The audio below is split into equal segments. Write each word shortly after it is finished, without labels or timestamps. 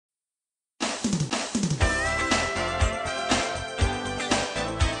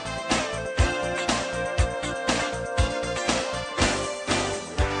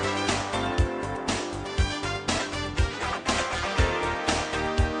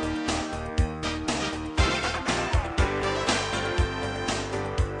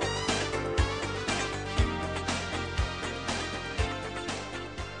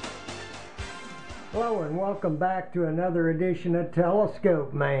Hello and welcome back to another edition of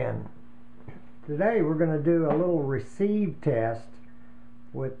TelescopeMan. Today we're going to do a little receive test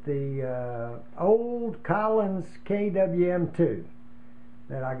with the old Collins KWM 2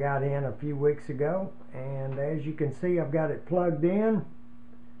 that I got in a few weeks ago, and as you can see I've got it plugged in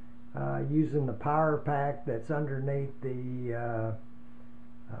using the power pack that's underneath the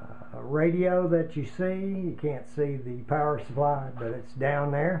radio that you see. You can't see the power supply, but it's down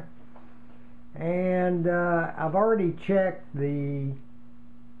there. And I've already checked the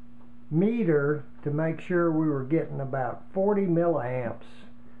meter to make sure we were getting about 40 milliamps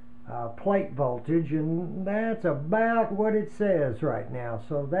plate voltage, and that's about what it says right now.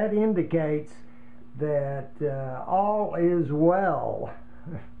 So that indicates that all is well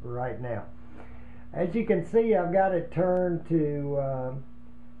right now. As you can see, I've got it turned to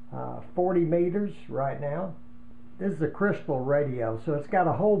 40 meters right now. This is a crystal radio, so it's got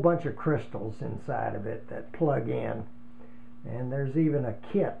a whole bunch of crystals inside of it that plug in. And there's even a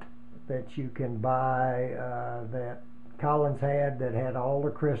kit that you can buy that Collins had that had all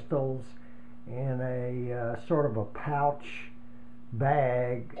the crystals in a sort of a pouch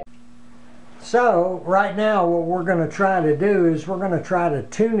bag. So right now what we're going to try to do is we're going to try to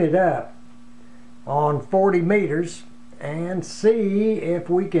tune it up on 40 meters and see if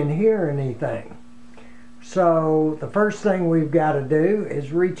we can hear anything. So the first thing we've got to do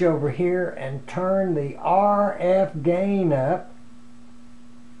is reach over here and turn the RF gain up,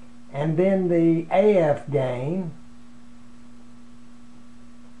 and then the AF gain,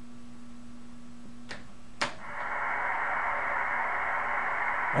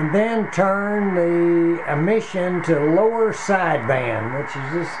 and then turn the emission to lower sideband, which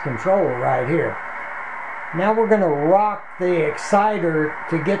is this controller right here. Now we're going to rock the exciter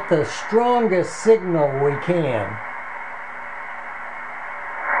to get the strongest signal we can.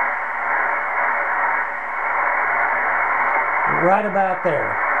 Right about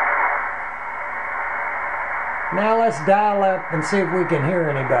there. Now let's dial up and see if we can hear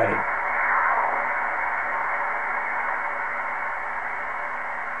anybody.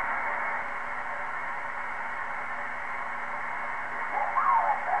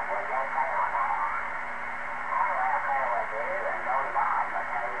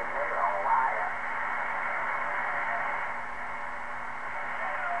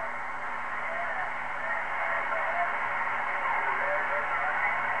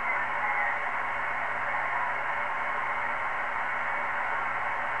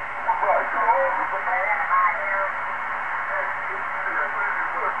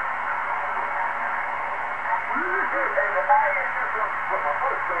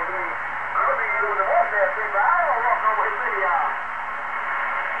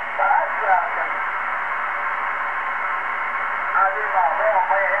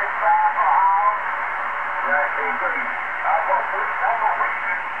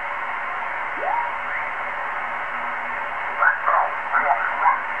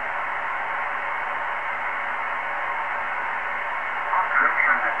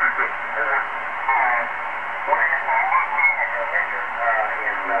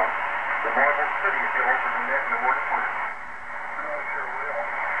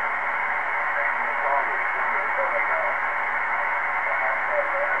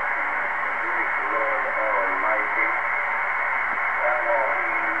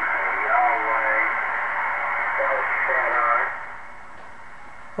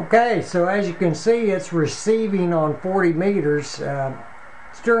 Okay, so as you can see, it's receiving on 40 meters.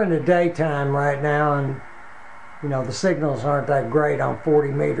 It's during the daytime right now, and you know the signals aren't that great on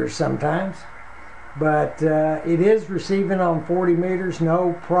 40 meters sometimes. But it is receiving on 40 meters,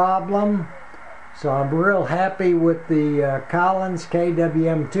 no problem. So I'm real happy with the Collins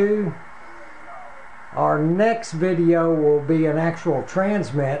KWM 2. Our next video will be an actual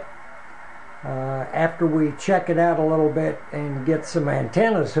transmit. After we check it out a little bit and get some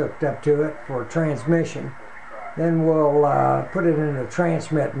antennas hooked up to it for transmission, then we'll put it in a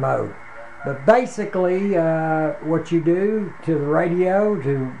transmit mode. But basically what you do to the radio,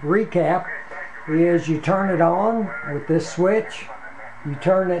 to recap, is you turn it on with this switch. You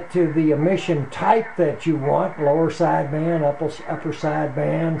turn it to the emission type that you want, lower sideband, upper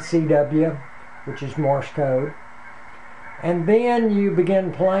sideband, CW, which is Morse code. And then you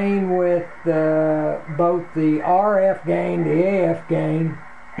begin playing with both the RF gain, the AF gain,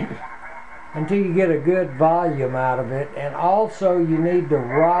 until you get a good volume out of it. And also you need to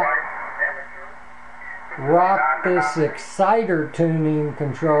rock this exciter tuning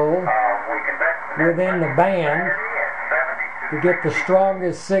control within the band to get the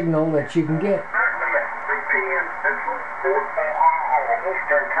strongest signal that you can get.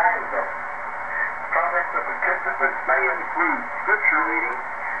 participants may include scripture reading,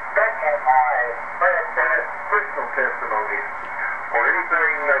 baptismal prayer test, personal testimonies, or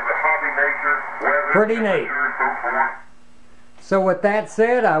anything of the hobby nature, weather, Pretty neat. so forth. So with that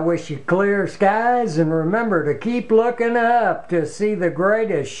said, I wish you clear skies, and remember to keep looking up to see the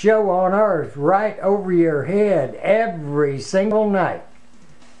greatest show on earth right over your head every single night.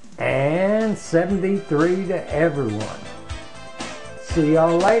 And 73 to everyone. See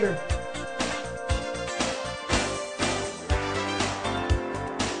y'all later.